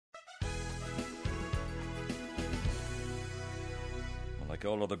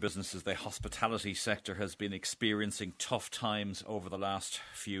like all other businesses, the hospitality sector has been experiencing tough times over the last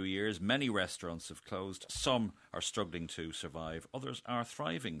few years. Many restaurants have closed. Some are struggling to survive. Others are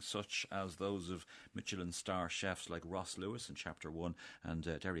thriving, such as those of Michelin star chefs like Ross Lewis in Chapter 1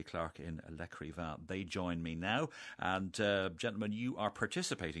 and Derry Clarke in L'Écrivain. They join me now. And gentlemen, you are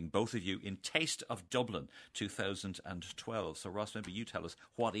participating, both of you, in Taste of Dublin 2012. So Ross, maybe you tell us,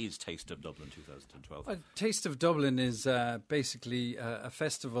 what is Taste of Dublin 2012? Well, Taste of Dublin is basically a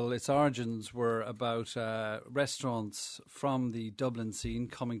festival. Its origins were about restaurants from the Dublin scene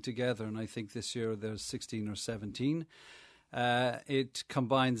coming together, and I think this year there's 16 or 17. It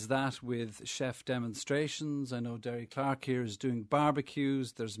combines that with chef demonstrations. I know Derry Clarke here is doing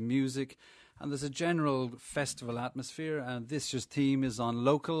barbecues, there's music, and there's a general festival atmosphere. And this year's theme is on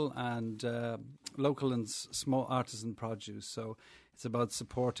local and small artisan produce. So it's about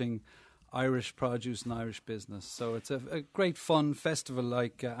supporting Irish produce and Irish business. So it's a great fun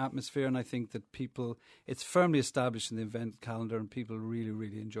festival-like atmosphere, and I think that it's firmly established in the event calendar and people really,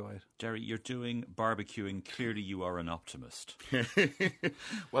 really enjoy it. Derry, you're doing barbecuing. Clearly you are an optimist.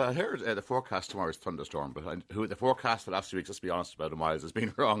 Well, I heard the forecast tomorrow is thunderstorm, but the forecast for the last 2 weeks, let's be honest about it, Myles, has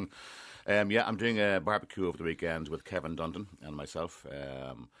been wrong. I'm doing a barbecue over the weekend with Kevin Dungan and myself.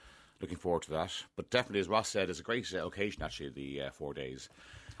 Looking forward to that. But definitely, as Ross said, it's a great occasion, actually, the 4 days.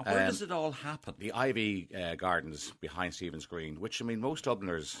 Where does it all happen? The Ivy Gardens behind Stephen's Green, which, I mean, most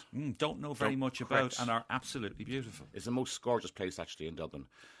Dubliners don't know very much about and are absolutely beautiful. It's the most gorgeous place, actually, in Dublin.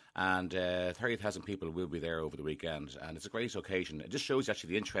 And 30,000 people will be there over the weekend. And it's a great occasion. It just shows,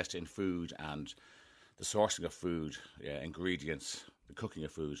 actually, the interest in food and the sourcing of food, ingredients, the cooking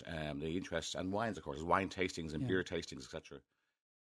of food, the interest, and wines, of course, wine tastings and beer tastings, etc.